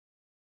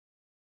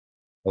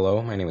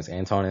Hello, my name is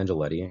Anton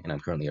Angeletti, and I'm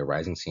currently a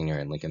rising senior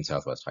in Lincoln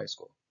Southwest High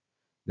School.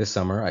 This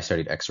summer, I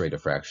studied X-ray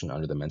diffraction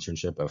under the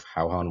mentorship of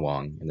Hao-Han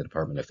Wang in the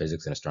Department of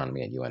Physics and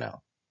Astronomy at UNL.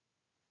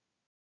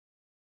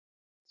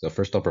 So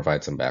first, I'll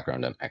provide some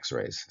background on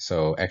X-rays.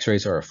 So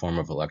X-rays are a form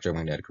of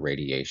electromagnetic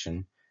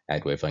radiation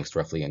at wavelengths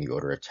roughly in the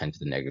order of 10 to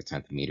the negative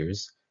 10th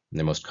meters, and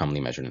they're most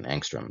commonly measured in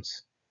angstroms.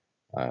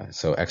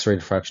 So X-ray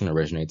diffraction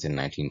originates in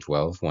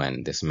 1912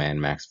 when this man,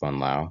 Max von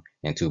Laue,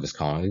 and two of his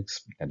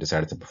colleagues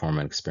decided to perform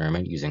an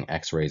experiment using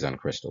X-rays on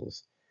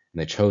crystals.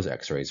 And they chose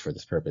X-rays for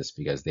this purpose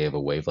because they have a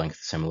wavelength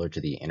similar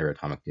to the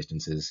interatomic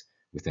distances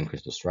within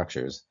crystal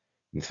structures.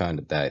 We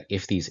found that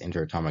if these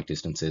interatomic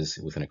distances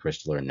within a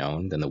crystal are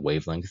known, then the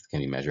wavelength can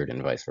be measured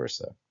and vice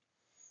versa.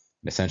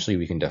 And essentially,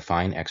 we can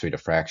define X-ray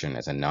diffraction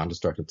as a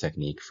non-destructive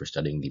technique for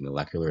studying the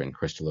molecular and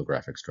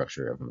crystallographic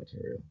structure of a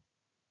material.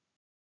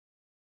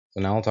 So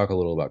now I'll talk a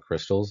little about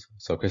crystals.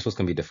 So crystals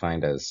can be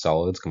defined as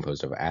solids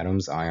composed of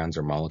atoms, ions,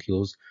 or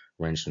molecules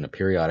arranged in a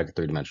periodic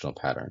three-dimensional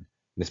pattern.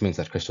 This means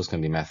that crystals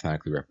can be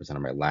mathematically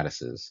represented by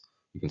lattices.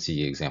 You can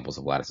see examples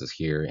of lattices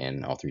here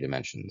in all three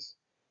dimensions.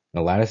 And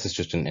a lattice is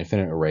just an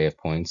infinite array of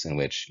points in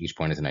which each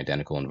point is an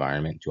identical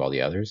environment to all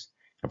the others.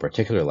 A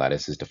particular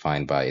lattice is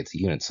defined by its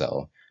unit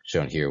cell,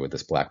 shown here with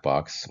this black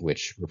box,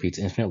 which repeats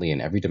infinitely in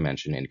every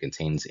dimension and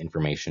contains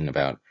information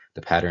about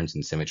the patterns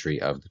and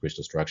symmetry of the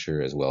crystal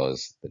structure as well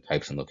as the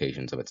types and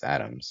locations of its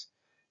atoms.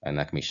 And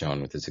that can be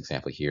shown with this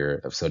example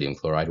here of sodium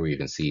chloride, where you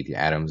can see the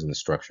atoms and the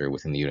structure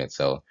within the unit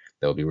cell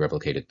that will be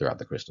replicated throughout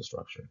the crystal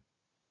structure.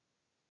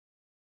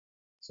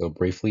 So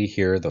briefly,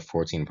 here are the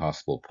 14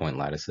 possible point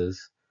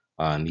lattices.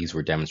 And these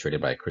were demonstrated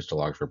by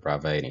crystallographer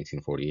Bravais in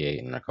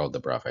 1848 and are called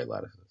the Bravais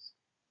lattices.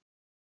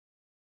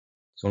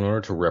 So in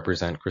order to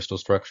represent crystal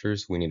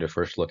structures, we need to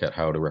first look at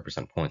how to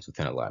represent points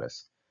within a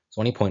lattice.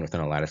 So any point within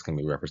a lattice can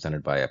be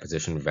represented by a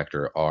position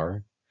vector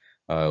r,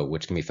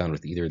 which can be found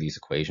with either of these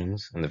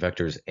equations. And the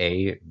vectors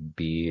a,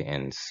 b,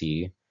 and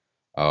c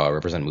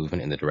represent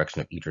movement in the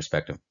direction of each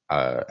respective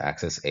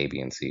axis a, b,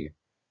 and c.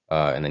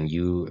 And then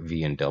u,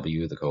 v, and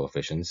w, the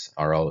coefficients,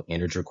 are all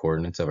integer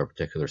coordinates of a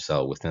particular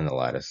cell within the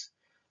lattice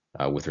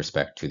with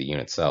respect to the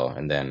unit cell.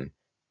 And then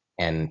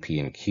n, p,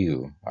 and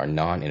q are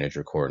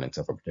non-integer coordinates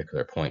of a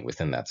particular point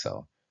within that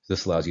cell. So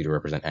this allows you to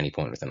represent any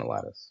point within a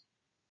lattice.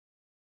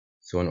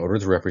 So in order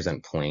to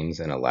represent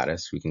planes in a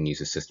lattice, we can use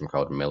a system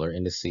called Miller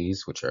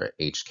indices, which are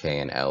h, k,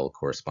 and l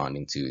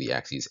corresponding to the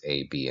axes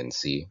a, b, and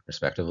c,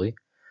 respectively.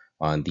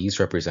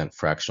 These represent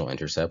fractional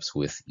intercepts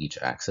with each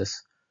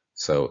axis.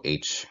 So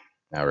h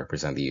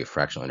represent the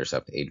fractional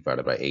intercept a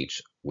divided by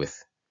h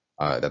with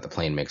that the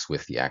plane makes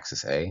with the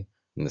axis a,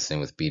 and the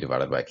same with b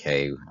divided by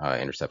k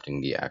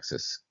intercepting the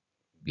axis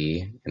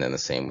b, and then the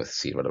same with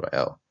c divided by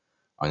l.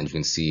 And you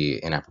can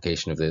see an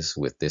application of this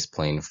with this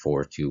plane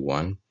 4, 2,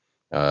 1.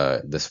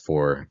 This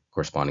 4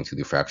 corresponding to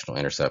the fractional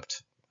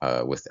intercept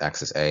with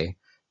axis a,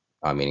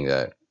 meaning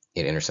that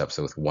it intercepts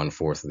with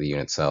 1/4 of the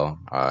unit cell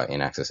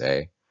in axis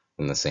A,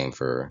 and the same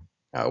for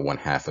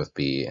 1/2 with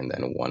B, and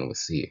then 1 with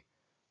C.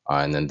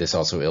 And then this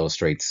also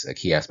illustrates a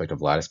key aspect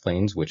of lattice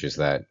planes, which is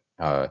that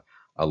a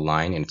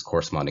line and its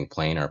corresponding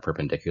plane are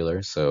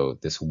perpendicular. So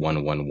this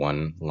 1, 1,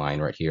 1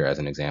 line right here, as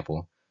an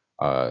example,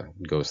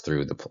 goes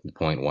through the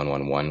point 1,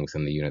 1, 1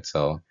 within the unit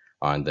cell,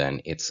 and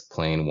then its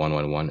plane 1,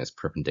 1, 1 is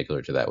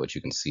perpendicular to that, which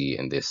you can see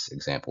in this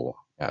example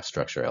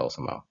structure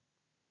LSMO.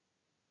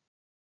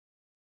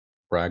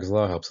 Bragg's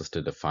law helps us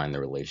to define the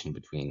relation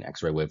between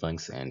X-ray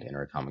wavelengths and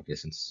interatomic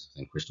distances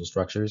in crystal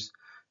structures.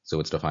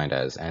 So it's defined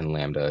as n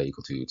lambda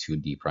equal to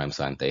 2d prime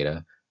sine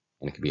theta,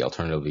 and it can be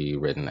alternatively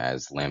written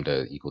as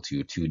lambda equal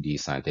to 2d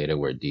sine theta,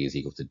 where d is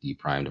equal to d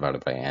prime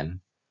divided by n.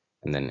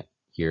 And then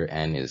here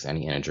n is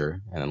any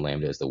integer, and then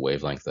lambda is the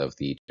wavelength of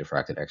the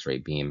diffracted X-ray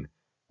beam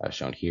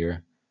shown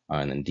here.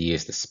 And then d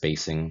is the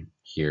spacing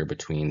here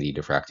between the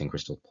diffracting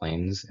crystal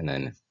planes, and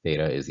then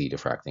theta is the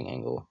diffracting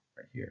angle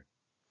right here.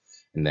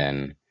 And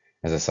then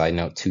as a side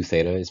note, 2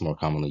 theta is more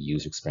commonly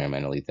used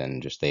experimentally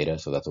than just theta,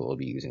 so that's what we'll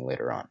be using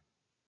later on.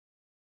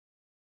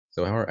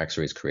 So how are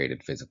X-rays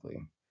created physically?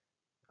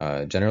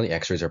 Generally,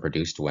 X-rays are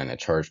produced when a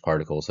charged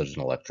particle, such as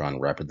an electron,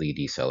 rapidly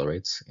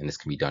decelerates, and this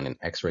can be done in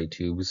X-ray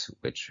tubes,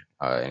 which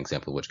an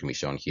example of which can be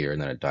shown here, and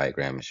then a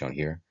diagram is shown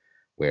here,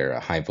 where a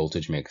high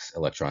voltage makes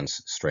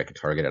electrons strike a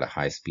target at a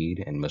high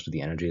speed, and most of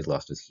the energy is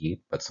lost as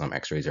heat, but some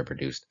X-rays are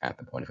produced at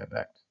the point of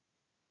impact.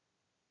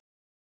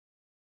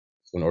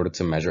 So in order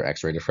to measure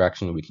X-ray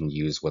diffraction, we can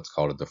use what's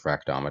called a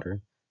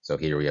diffractometer. So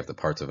here we have the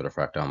parts of a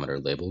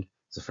diffractometer labeled.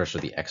 So first are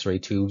the X-ray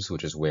tubes,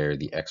 which is where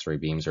the X-ray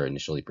beams are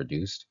initially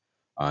produced.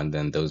 And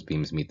then those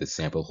beams meet the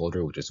sample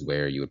holder, which is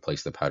where you would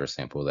place the powder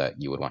sample that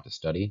you would want to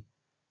study.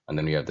 And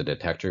then we have the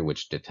detector,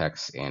 which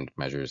detects and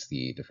measures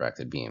the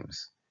diffracted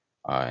beams.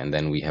 And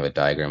then we have a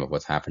diagram of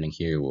what's happening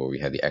here, where we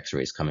have the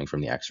X-rays coming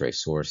from the X-ray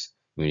source,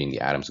 meeting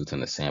the atoms within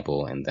the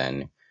sample, and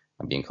then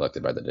being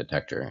collected by the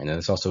detector. And then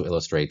this also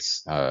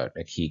illustrates a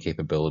key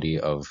capability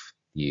of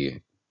the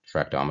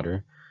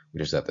diffractometer,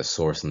 which is that the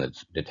source and the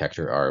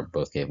detector are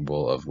both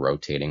capable of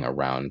rotating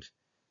around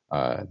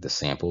the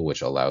sample,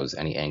 which allows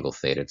any angle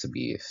theta to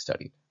be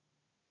studied.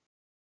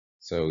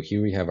 So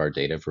here we have our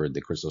data for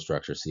the crystal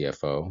structure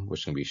CFO,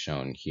 which can be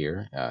shown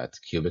here. It's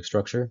a cubic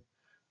structure.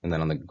 And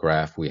then on the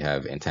graph, we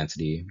have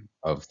intensity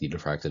of the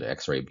diffracted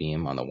X-ray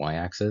beam on the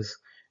y-axis,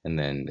 and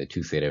then the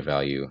 2 theta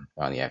value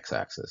on the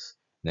x-axis.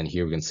 And then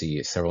here we can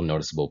see several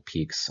noticeable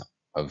peaks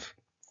of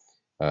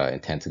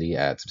intensity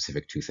at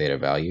specific 2 theta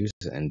values,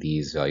 and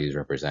these values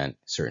represent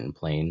certain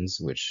planes,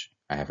 which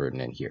I have written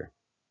in here.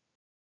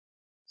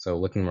 So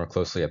looking more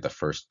closely at the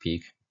first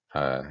peak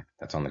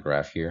that's on the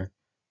graph here,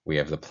 we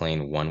have the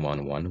plane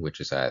 111, which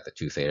is at the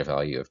 2 theta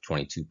value of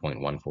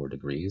 22.14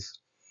 degrees.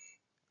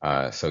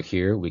 So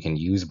here we can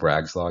use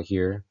Bragg's law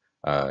here,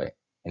 and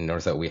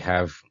notice that we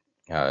have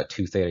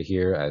 2 theta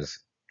here as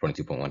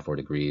 22.14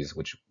 degrees,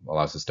 which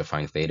allows us to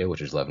find theta,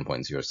 which is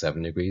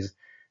 11.07 degrees.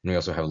 And we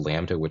also have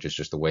lambda, which is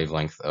just the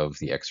wavelength of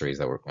the X-rays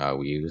that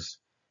we used,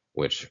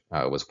 which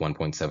was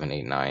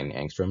 1.789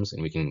 angstroms.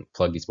 And we can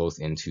plug these both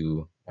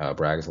into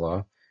Bragg's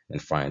law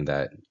and find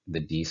that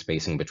the d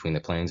spacing between the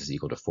planes is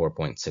equal to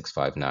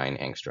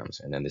 4.659 angstroms.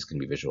 And then this can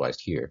be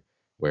visualized here,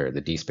 where the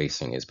d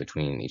spacing is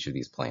between each of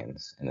these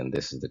planes. And then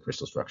this is the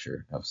crystal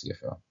structure of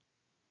CFO.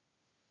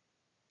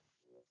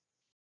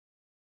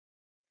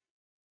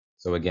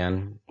 So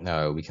again,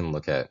 we can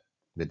look at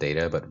the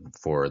data, but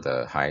for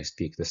the highest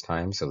peak this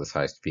time. So this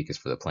highest peak is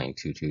for the plane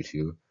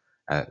 222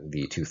 at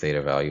the 2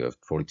 theta value of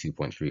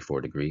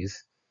 42.34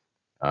 degrees.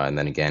 And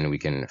then again, we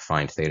can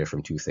find theta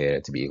from 2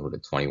 theta to be equal to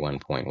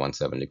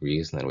 21.17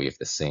 degrees. And then we have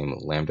the same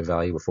lambda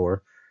value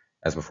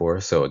as before.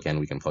 So again,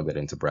 we can plug that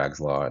into Bragg's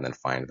law and then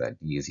find that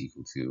D is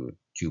equal to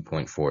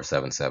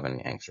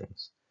 2.477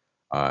 angstroms.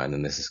 And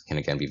then this can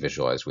again be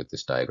visualized with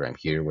this diagram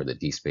here, where the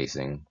D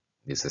spacing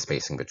is the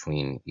spacing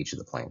between each of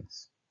the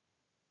planes.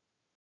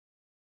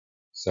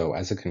 So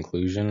as a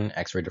conclusion,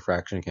 X-ray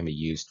diffraction can be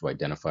used to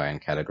identify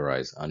and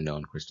categorize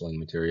unknown crystalline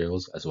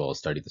materials, as well as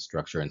study the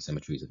structure and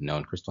symmetries of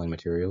known crystalline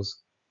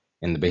materials.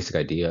 And the basic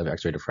idea of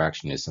X-ray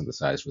diffraction is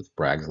synthesized with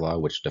Bragg's law,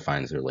 which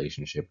defines the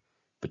relationship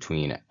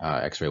between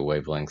X-ray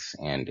wavelengths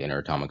and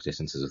interatomic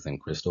distances within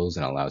crystals,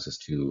 and allows us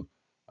to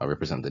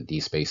represent the D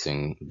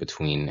spacing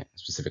between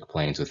specific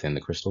planes within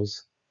the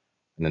crystals.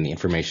 And then the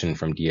information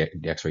from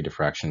X-ray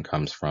diffraction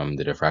comes from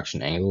the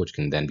diffraction angle, which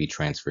can then be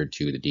transferred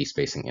to the D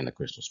spacing in the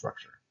crystal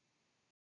structure.